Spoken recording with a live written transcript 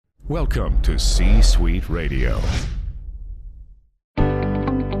Welcome to C-Suite Radio.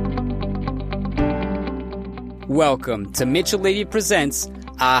 Welcome to Mitchell Levy Presents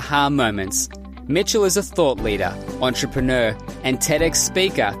Aha Moments. Mitchell is a thought leader, entrepreneur, and TEDx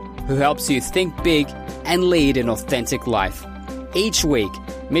speaker who helps you think big and lead an authentic life. Each week,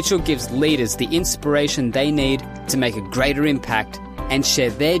 Mitchell gives leaders the inspiration they need to make a greater impact and share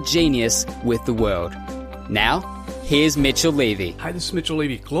their genius with the world. Now, here's Mitchell Levy. Hi, this is Mitchell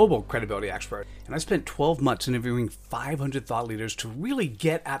Levy, global credibility expert, and I spent 12 months interviewing 500 thought leaders to really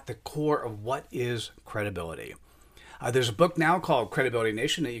get at the core of what is credibility. There's a book now called Credibility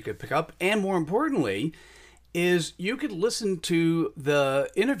Nation that you could pick up, and more importantly, is you could listen to the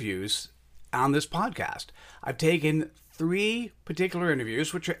interviews on this podcast. I've taken 3 particular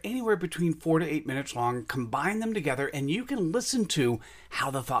interviews, which are anywhere between 4 to 8 minutes long, combine them together, and you can listen to how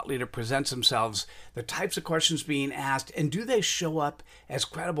the thought leader presents themselves, the types of questions being asked, and do they show up as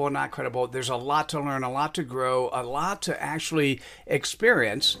credible or not credible. There's a lot to learn, a lot to grow, a lot to actually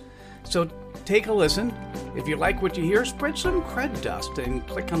experience. So take a listen. If you like what you hear, spread some cred dust and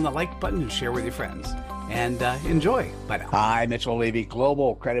click on the like button and share with your friends. And enjoy. Bye now. Hi, Mitchell Levy,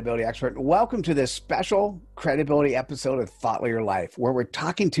 global credibility expert. Welcome to this special credibility episode of Thought Leader Life, where we're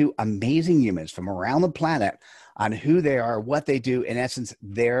talking to amazing humans from around the planet on who they are, what they do, in essence,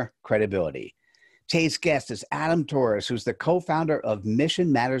 their credibility. Today's guest is Adam Torres, who's the co-founder of Mission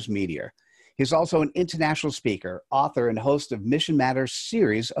Matters Media. He's also an international speaker, author, and host of Mission Matters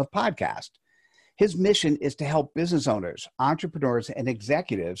series of podcasts. His mission is to help business owners, entrepreneurs, and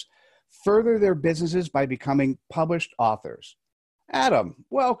executives further their businesses by becoming published authors. Adam,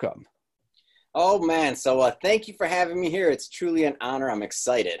 welcome. Oh man, so thank you for having me here. It's truly an honor. I'm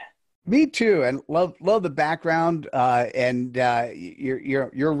excited. Me too, and love the background. You're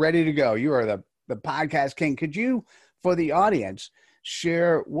ready to go. You are the podcast king. Could you, for the audience,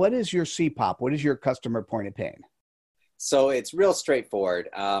 share what is your CPOP? What is your customer point of pain? So it's real straightforward.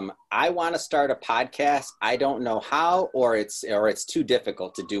 I want to start a podcast. I don't know how, or it's too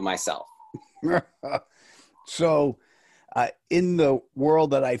difficult to do myself. So in the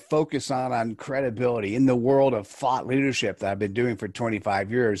world that I focus on credibility, in the world of thought leadership that I've been doing for 25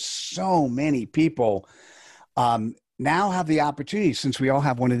 years, so many people now have the opportunity, since we all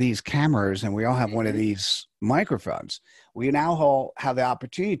have one of these cameras and we all have one of these microphones, we now all have the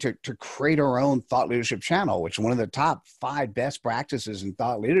opportunity to create our own thought leadership channel, which is one of the top 5 best practices in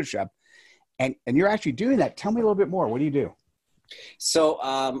thought leadership. And you're actually doing that. Tell me a little bit more. What do you do?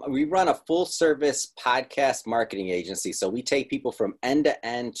 So we run a full service podcast marketing agency. So we take people from end to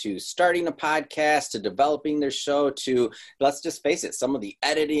end, to starting a podcast, to developing their show, to, let's just face it, some of the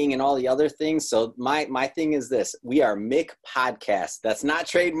editing and all the other things. So my thing is this: we are Mick Podcast. That's not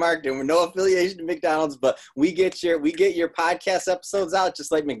trademarked, and we're no affiliation to McDonald's, but we get your podcast episodes out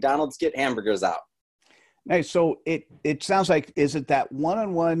just like McDonald's get hamburgers out. Nice. So it sounds like, is it that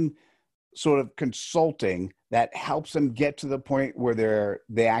one-on-one sort of consulting that helps them get to the point where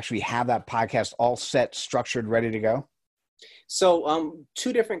they actually have that podcast all set, structured, ready to go? So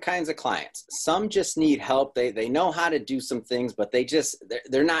 2 different kinds of clients. Some just need help. They know how to do some things, but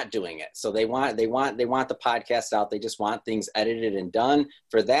they're not doing it. So they want the podcast out. They just want things edited and done.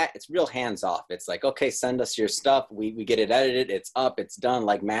 For that, it's real hands off. It's like, okay, send us your stuff. We get it edited. It's up. It's done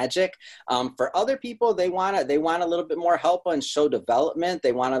like magic. For other people, they want a little bit more help on show development.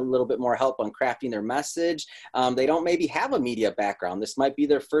 They want a little bit more help on crafting their message. They don't maybe have a media background. This might be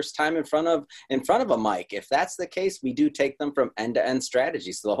their first time in front of a mic. If that's the case, we do take them from end-to-end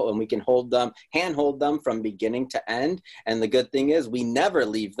strategy. And we can handhold them from beginning to end. And the good thing is we never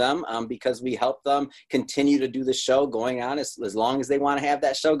leave them because we help them continue to do the show going on as long as they want to have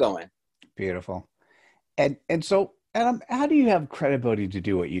that show going. Beautiful. And so, Adam, how do you have credibility to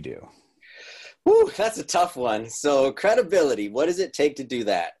do what you do? Whew, that's a tough one. So credibility, what does it take to do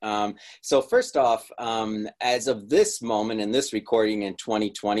that? So first off, as of this moment in this recording in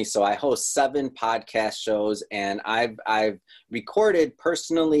 2020, so I host 7 podcast shows, and I've recorded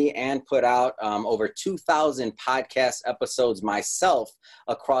personally and put out over 2,000 podcast episodes myself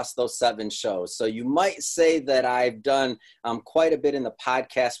across those 7 shows. So you might say that I've done quite a bit in the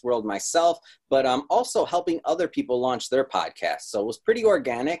podcast world myself, but also helping other people launch their podcasts. So it was pretty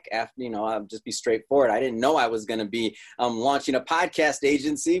organic. After, I'll just be straightforward. I didn't know I was going to be launching a podcast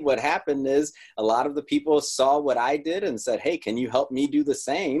agency. What happened is a lot of the people saw what I did and said, hey, can you help me do the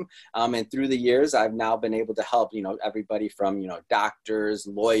same? And through the years, I've now been able to help, everybody from, doctors,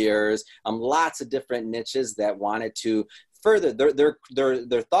 lawyers, lots of different niches that wanted to further,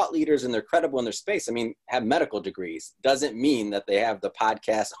 they're thought leaders and they're credible in their space. I mean, have medical degrees doesn't mean that they have the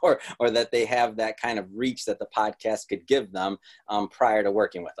podcast or that they have that kind of reach that the podcast could give them prior to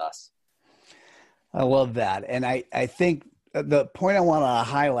working with us. I love that. And I think the point I want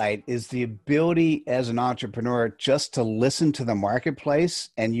to highlight is the ability as an entrepreneur just to listen to the marketplace,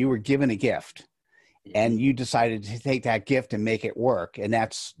 and you were given a gift and you decided to take that gift and make it work. And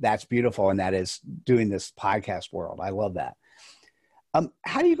that's beautiful. And that is doing this podcast world. I love that.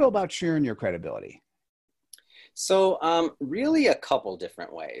 How do you go about sharing your credibility? So really a couple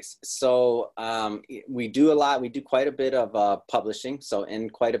different ways. So we do quite a bit of publishing, so in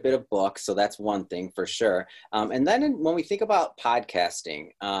quite a bit of books. So that's one thing for sure. And then when we think about podcasting,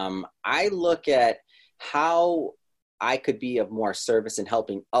 I look at how I could be of more service in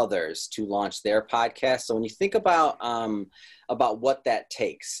helping others to launch their podcast. So when you think about what that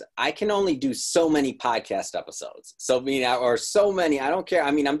takes, I can only do so many podcast episodes. So or so many, I don't care. I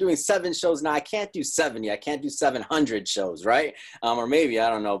mean, I'm doing 7 shows now. I can't do 70. I can't do 700 shows, right? Or maybe,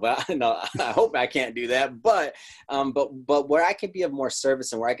 I don't know, but no, I hope I can't do that. But where I can be of more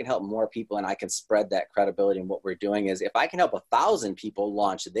service and where I can help more people and I can spread that credibility in what we're doing is if I can help 1,000 people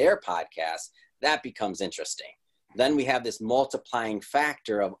launch their podcast, that becomes interesting. Then we have this multiplying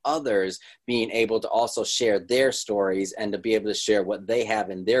factor of others being able to also share their stories and to be able to share what they have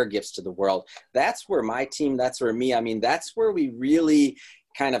in their gifts to the world. That's where my team, that's where me, I mean, that's where we really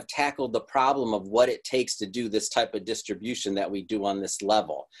kind of tackled the problem of what it takes to do this type of distribution that we do on this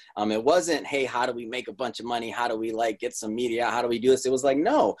level. It wasn't, hey, how do we make a bunch of money? How do we get some media? How do we do this? It was like,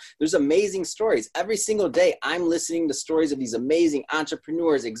 no, there's amazing stories. Every single day, I'm listening to stories of these amazing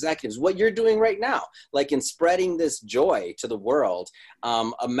entrepreneurs, executives, what you're doing right now, in spreading this joy to the world.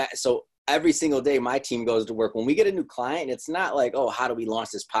 So every single day my team goes to work. When we get a new client, it's not like, oh, how do we launch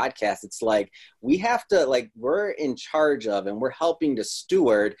this podcast? It's like, we have to, we're in charge of, and we're helping to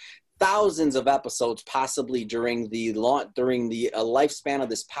steward thousands of episodes, possibly during the lifespan of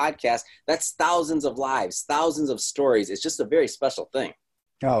this podcast. That's thousands of lives, thousands of stories. It's just a very special thing.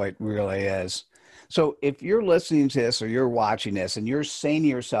 Oh, it really is. So if you're listening to this or you're watching this and you're saying to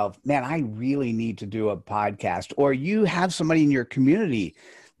yourself, man, I really need to do a podcast, or you have somebody in your community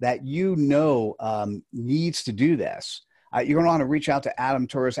that needs to do this, you're going to want to reach out to Adam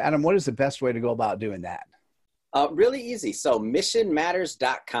Torres. Adam, what is the best way to go about doing that? Really easy. So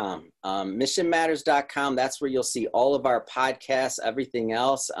missionmatters.com. Missionmatters.com. That's where you'll see all of our podcasts, everything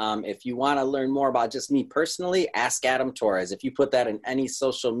else. If you want to learn more about just me personally, ask Adam Torres. If you put that in any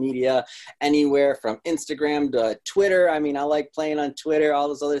social media, anywhere from Instagram to Twitter. I mean, I like playing on Twitter, all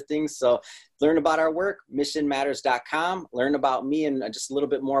those other things. So learn about our work, missionmatters.com. Learn about me and just a little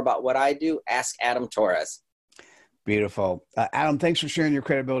bit more about what I do. Ask Adam Torres. Beautiful. Adam, thanks for sharing your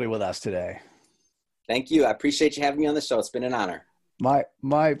credibility with us today. Thank you. I appreciate you having me on the show. It's been an honor.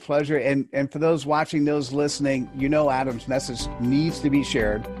 My pleasure. And for those watching, those listening, Adam's message needs to be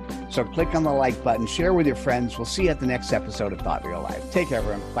shared. So click on the like button, share with your friends. We'll see you at the next episode of Thought Leader Life. Take care,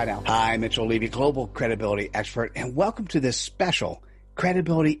 everyone. Bye now. Hi, Mitchell Levy, global credibility expert, and welcome to this special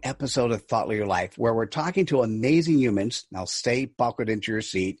credibility episode of Thought Leader Life, where we're talking to amazing humans. Now stay buckled into your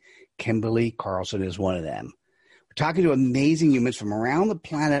seat. Kimberly Carlson is one of them. We're talking to amazing humans from around the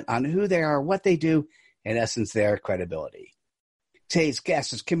planet on who they are, what they do, in essence, their credibility. Today's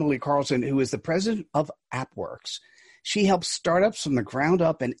guest is Kimberly Carlson, who is the president of AppWorks. She helps startups from the ground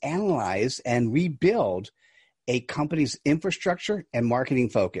up and analyze and rebuild a company's infrastructure and marketing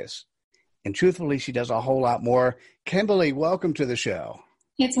focus. And truthfully, she does a whole lot more. Kimberly, welcome to the show.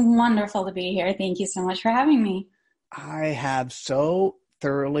 It's wonderful to be here. Thank you so much for having me. I have so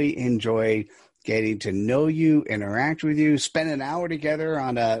thoroughly enjoyed getting to know you, interact with you, spend an hour together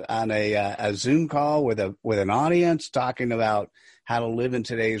on a Zoom call with an audience talking about how to live in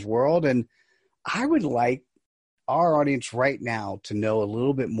today's world. And I would like our audience right now to know a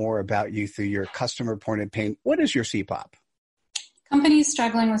little bit more about you through your customer point of pain. What is your CPOP? Companies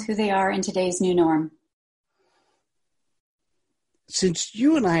struggling with who they are in today's new norm. Since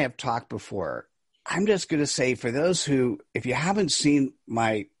you and I have talked before, I'm just going to say, for those who, if you haven't seen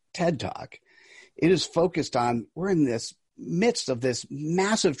my TED Talk, it is focused on, we're in this midst of this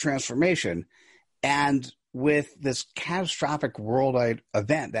massive transformation, and with this catastrophic worldwide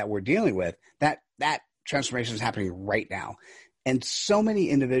event that we're dealing with, that transformation is happening right now. And so many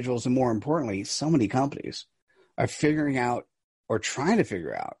individuals, and more importantly, so many companies are figuring out or trying to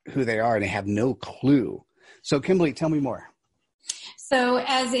figure out who they are, and they have no clue. So Kimberly, tell me more. So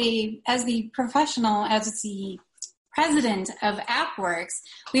as the professional, as the president of AppWorks,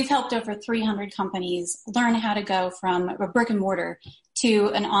 we've helped over 300 companies learn how to go from a brick and mortar to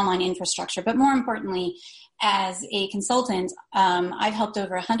an online infrastructure. But more importantly, as a consultant, I've helped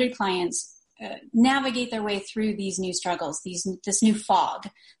over 100 clients navigate their way through these new struggles, this new fog,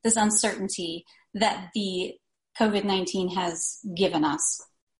 this uncertainty that the COVID-19 has given us.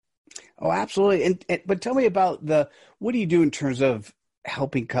 Oh, absolutely. But tell me about what do you do in terms of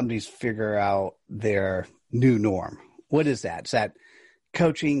helping companies figure out their new norm? What is that? Is that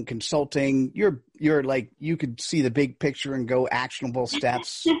coaching, consulting? You're like, you could see the big picture and go actionable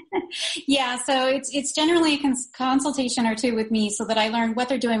steps. Yeah. So it's generally a consultation or two with me so that I learn what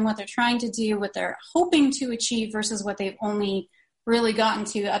they're doing, what they're trying to do, what they're hoping to achieve versus what they've only really gotten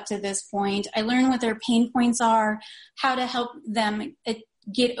to up to this point. I learn what their pain points are, how to help them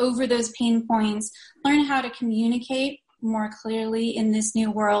get over those pain points, learn how to communicate more clearly in this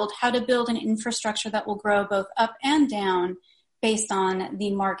new world, how to build an infrastructure that will grow both up and down based on the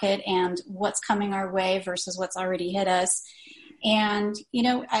market and what's coming our way versus what's already hit us. And,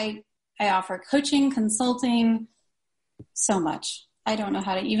 I offer coaching, consulting, so much. I don't know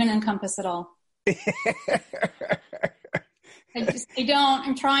how to even encompass it all. I don't.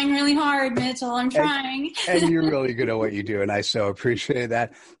 I'm trying really hard, Mitchell. I'm trying. And you're really good at what you do, and I so appreciate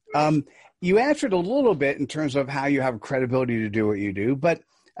that. You answered a little bit in terms of how you have credibility to do what you do, but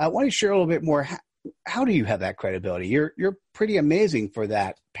I want to share a little bit more. How do you have that credibility? You're pretty amazing for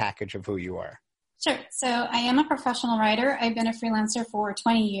that package of who you are. Sure. So I am a professional writer. I've been a freelancer for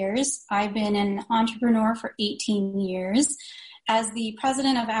 20 years. I've been an entrepreneur for 18 years. As the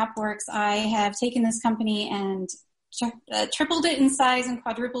president of AppWorks, I have taken this company and tripled it in size and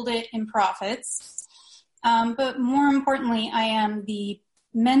quadrupled it in profits. But more importantly, I am the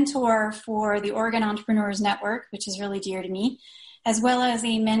mentor for the Oregon Entrepreneurs Network, which is really dear to me, as well as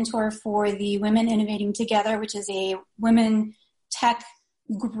a mentor for the Women Innovating Together, which is a women tech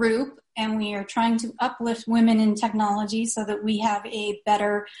group. And we are trying to uplift women in technology so that we have a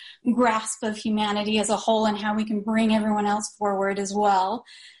better grasp of humanity as a whole and how we can bring everyone else forward as well.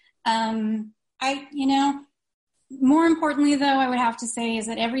 More importantly, though, I would have to say is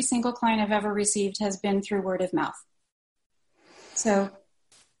that every single client I've ever received has been through word of mouth. So,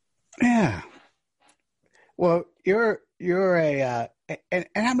 yeah. Well, you're and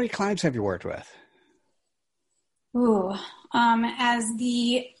how many clients have you worked with? As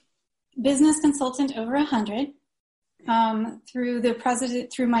the business consultant, over 100. Through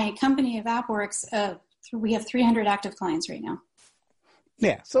my company of AppWorks, we have 300 active clients right now.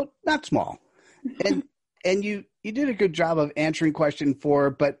 Yeah, so not small. And you did a good job of answering question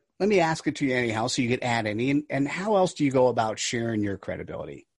 4, but let me ask it to you anyhow so you could add any. And how else do you go about sharing your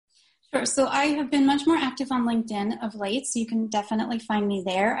credibility? Sure. So I have been much more active on LinkedIn of late, so you can definitely find me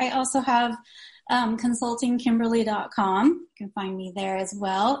there. I also have consultingkimberly.com. You can find me there as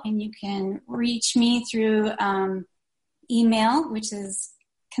well. And you can reach me through email, which is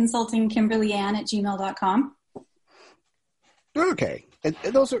consultingkimberlyann@gmail.com. Okay. And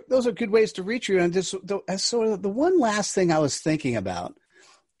those are good ways to reach you. And so the one last thing I was thinking about,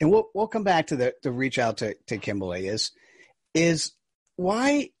 and we'll come back to the reach out to Kimberly is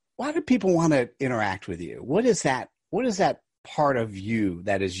why do people want to interact with you? What is that part of you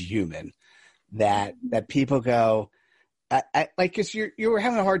that is human that people go, because you were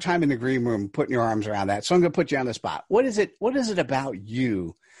having a hard time in the green room putting your arms around that. So I'm going to put you on the spot. What is it about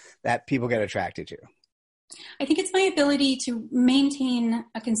you that people get attracted to? I think it's my ability to maintain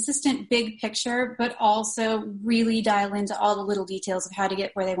a consistent big picture, but also really dial into all the little details of how to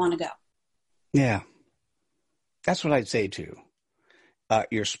get where they want to go. Yeah. That's what I'd say too.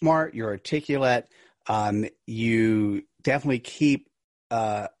 You're smart, you're articulate. You definitely keep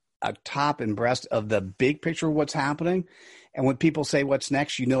a top and breast of the big picture of what's happening. And when people say what's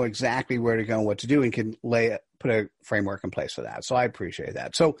next, you know exactly where to go and what to do and can put a framework in place for that. So I appreciate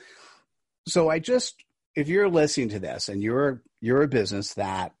that. So if you're listening to this and you're a business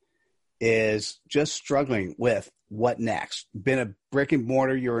that is just struggling with what next, been a brick and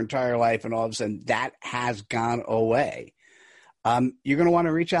mortar your entire life, and all of a sudden that has gone away, you're going to want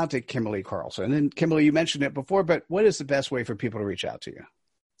to reach out to Kimberly Carlson. And Kimberly, you mentioned it before, but what is the best way for people to reach out to you?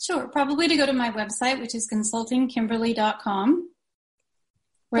 Sure. Probably to go to my website, which is consultingkimberly.com,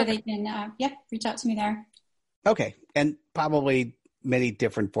 where they can, reach out to me there. Okay. And probably many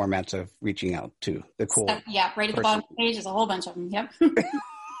different formats of reaching out to the cool. Right at the bottom of the page is a whole bunch of them. Yep.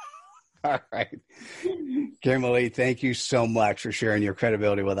 All right. Kimberly, thank you so much for sharing your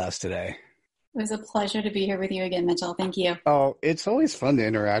credibility with us today. It was a pleasure to be here with you again, Mitchell. Thank you. Oh, it's always fun to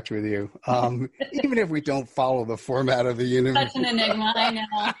interact with you, even if we don't follow the format of the interview. Such an enigma, I know.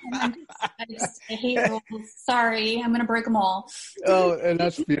 I hate rules. Sorry, I'm going to break them all. Oh, and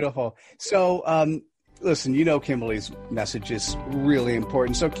that's beautiful. So listen, you know Kimberly's message is really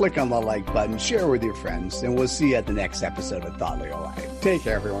important, so click on the like button, share with your friends, and we'll see you at the next episode of Thought Leader Life. Take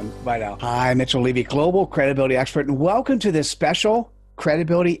care, everyone. Bye now. Hi, Mitchell Levy, Global Credibility Expert, and welcome to this special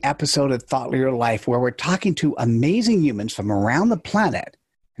credibility episode of Thought Leader Life, where we're talking to amazing humans from around the planet.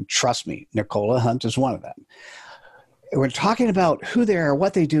 And trust me, Nicola Hunt is one of them. We're talking about who they are,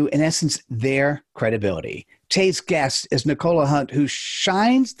 what they do, in essence, their credibility. Today's guest is Nicola Hunt, who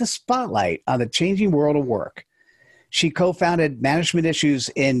shines the spotlight on the changing world of work. She co-founded Management Issues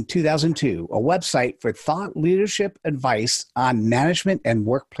in 2002, a website for thought leadership advice on management and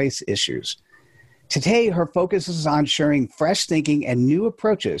workplace issues. Today, her focus is on sharing fresh thinking and new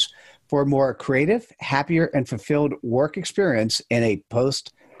approaches for a more creative, happier, and fulfilled work experience in a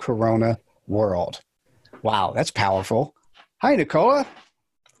post-corona world. Wow, that's powerful. Hi, Nicola.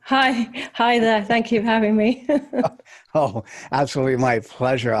 Hi there. Thank you for having me. Oh, absolutely, my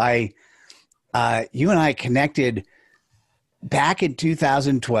pleasure. You and I connected back in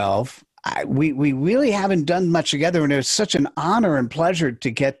 2012. We really haven't done much together, and it was such an honor and pleasure to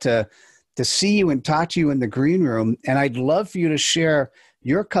get to see you and talk to you in the green room. And I'd love for you to share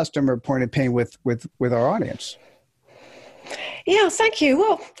your customer point of pain with our audience. Yeah, thank you.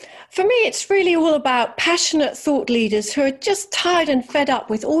 Well, for me, it's really all about passionate thought leaders who are just tired and fed up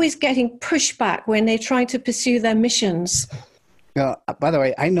with always getting pushback when they're trying to pursue their missions. By the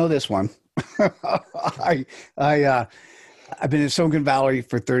way, I know this one. I've been in Silicon Valley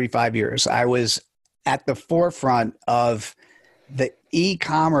for 35 years. I was at the forefront of the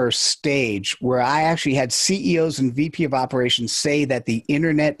e-commerce stage where I actually had CEOs and VP of operations say that the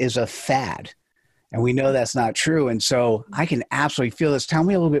internet is a fad. And we know that's not true. And so I can absolutely feel this. Tell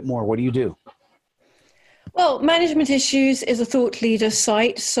me a little bit more. What do you do? Well, Management Issues is a thought leader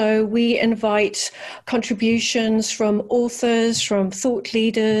site. So we invite contributions from authors, from thought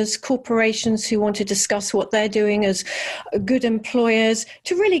leaders, corporations who want to discuss what they're doing as good employers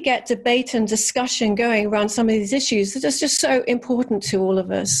to really get debate and discussion going around some of these issues that are just so important to all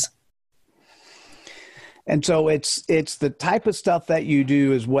of us. And so it's the type of stuff that you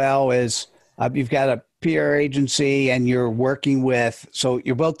do as well as you've got a PR agency and you're working with, so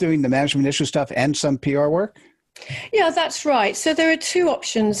you're both doing the management issue stuff and some PR work? Yeah, that's right. So there are two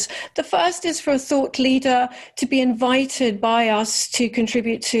options. The first is for a thought leader to be invited by us to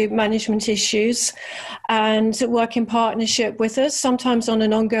contribute to management issues and work in partnership with us, sometimes on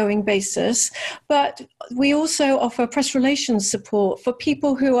an ongoing basis. But we also offer press relations support for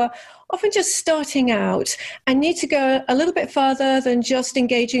people who are often just starting out and need to go a little bit further than just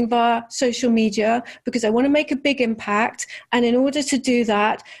engaging via social media because they want to make a big impact. And in order to do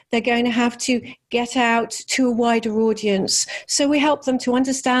that, they're going to have to get out to a wider audience. So we help them to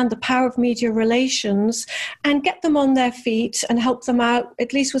understand the power of media relations and get them on their feet and help them out,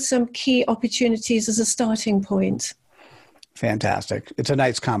 at least with some key opportunities as a starting point. Fantastic. It's a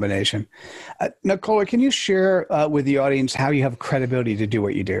nice combination. Nicola, can you share with the audience how you have credibility to do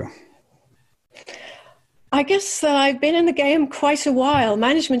what you do? I guess that I've been in the game quite a while.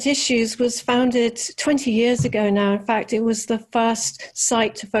 Management Issues was founded 20 years ago now. In fact, it was the first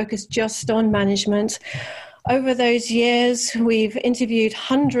site to focus just on management. Over those years, we've interviewed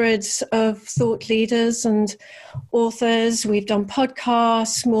hundreds of thought leaders and authors. We've done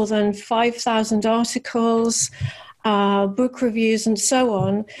podcasts, more than 5,000 articles, book reviews, and so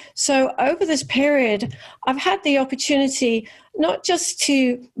on. So over this period, I've had the opportunity not just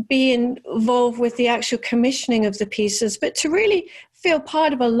to be involved with the actual commissioning of the pieces, but to really feel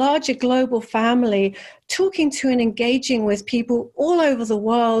part of a larger global family, talking to and engaging with people all over the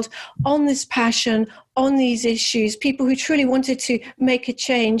world on this passion, on these issues, people who truly wanted to make a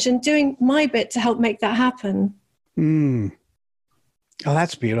change and doing my bit to help make that happen. Oh,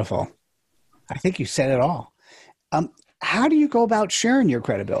 that's beautiful. I think you said it all. How do you go about sharing your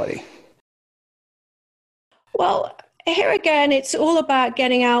credibility? Well, here again, it's all about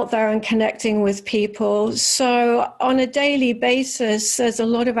getting out there and connecting with people. So on a daily basis, there's a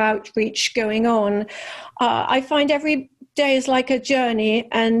lot of outreach going on. I find every day is like a journey,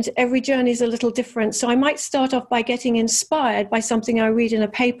 and every journey is a little different. So I might start off by getting inspired by something I read in a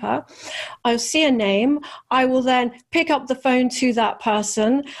paper. I'll see a name. I will then pick up the phone to that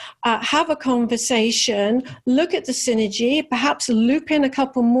person, have a conversation, look at the synergy, perhaps loop in a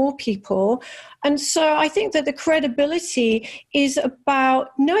couple more people. And so I think that the credibility is about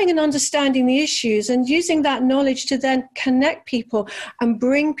knowing and understanding the issues and using that knowledge to then connect people and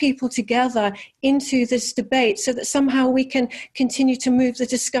bring people together into this debate so that somehow we can continue to move the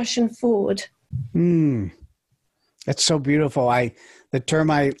discussion forward. That's so beautiful. the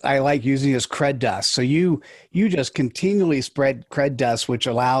term I like using is cred dust. So you just continually spread cred dust, which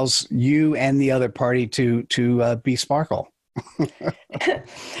allows you and the other party to be sparkle. Yeah,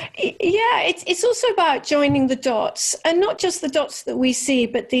 it's also about joining the dots, and not just the dots that we see,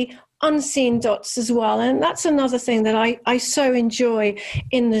 but the unseen dots as well. And that's another thing that I so enjoy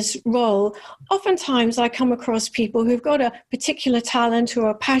in this role. Oftentimes I come across people who've got a particular talent or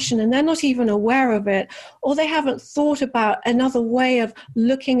a passion and they're not even aware of it, or they haven't thought about another way of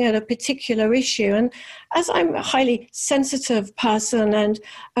looking at a particular issue. And as I'm a highly sensitive person and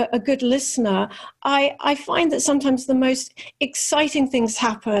a good listener, I find that sometimes the most exciting things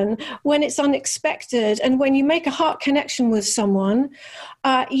happen when it's unexpected, and when you make a heart connection with someone,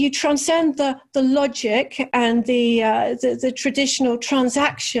 you transcend the logic and the traditional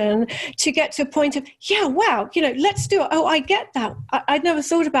transaction to get to a point of, yeah, wow, let's do it. Oh, I get that. I'd never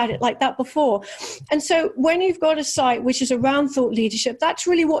thought about it like that before. And so when you've got a site which is around thought leadership, that's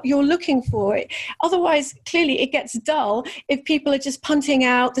really what you're looking for. Otherwise, clearly it gets dull if people are just punting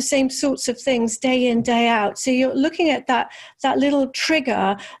out the same sorts of things day in, day out. So you're looking at that little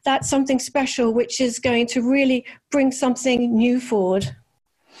trigger, that's something special, which is going to really bring something new forward.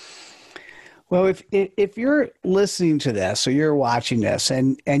 Well, if you're listening to this or you're watching this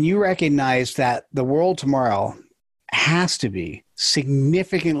and you recognize that the world tomorrow has to be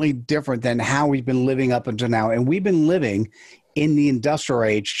significantly different than how we've been living up until now, and we've been living in the industrial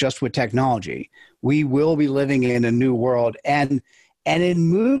age just with technology, we will be living in a new world. And in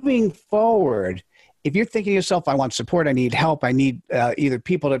moving forward, if you're thinking to yourself, I want support, I need help, I need either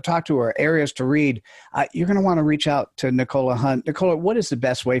people to talk to or areas to read, you're going to want to reach out to Nicola Hunt. Nicola, what is the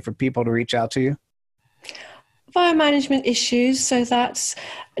best way for people to reach out to you? Via Management Issues. So that's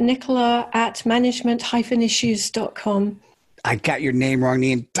Nicola@management-issues.com. I got your name wrong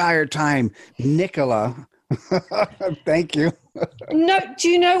the entire time. Nicola. Thank you. No, do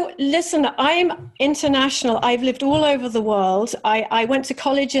you know, listen, I'm international. I've lived all over the world. I went to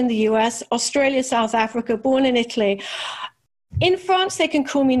college in the US, Australia, South Africa, born in Italy. In France, they can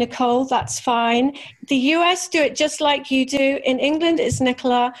call me Nicole. That's fine. The US do it just like you do. In England, it's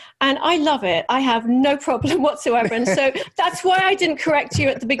Nicola. And I love it. I have no problem whatsoever. And so that's why I didn't correct you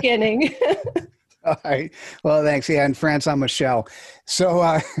at the beginning. All right. Well, thanks. Yeah, in France, I'm Michelle.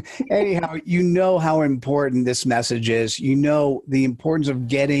 So anyhow, you know how important this message is. You know the importance of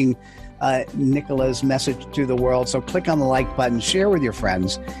getting Nicola's message to the world. So click on the like button, share with your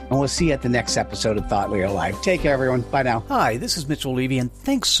friends, and we'll see you at the next episode of Thought Leader Live. Take care, everyone. Bye now. Hi, this is Mitchell Levy, and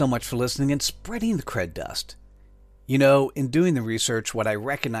thanks so much for listening and spreading the cred dust. You know, in doing the research, what I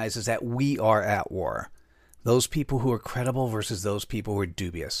recognize is that we are at war. Those people who are credible versus those people who are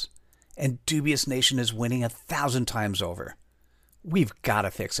dubious. And Dubious Nation is winning 1,000 times over. We've got to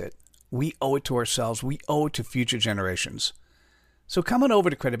fix it. We owe it to ourselves. We owe it to future generations. So come on over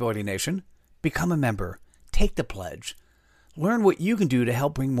to Credibility Nation, become a member, take the pledge, learn what you can do to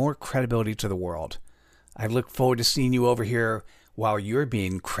help bring more credibility to the world. I look forward to seeing you over here while you're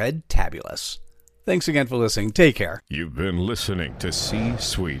being cred-tabulous. Thanks again for listening. Take care. You've been listening to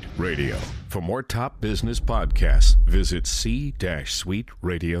C-Suite Radio. For more top business podcasts, visit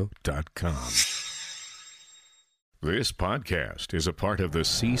c-suiteradio.com. This podcast is a part of the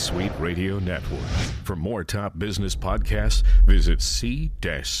C-Suite Radio Network. For more top business podcasts, visit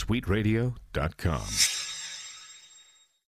c-suiteradio.com.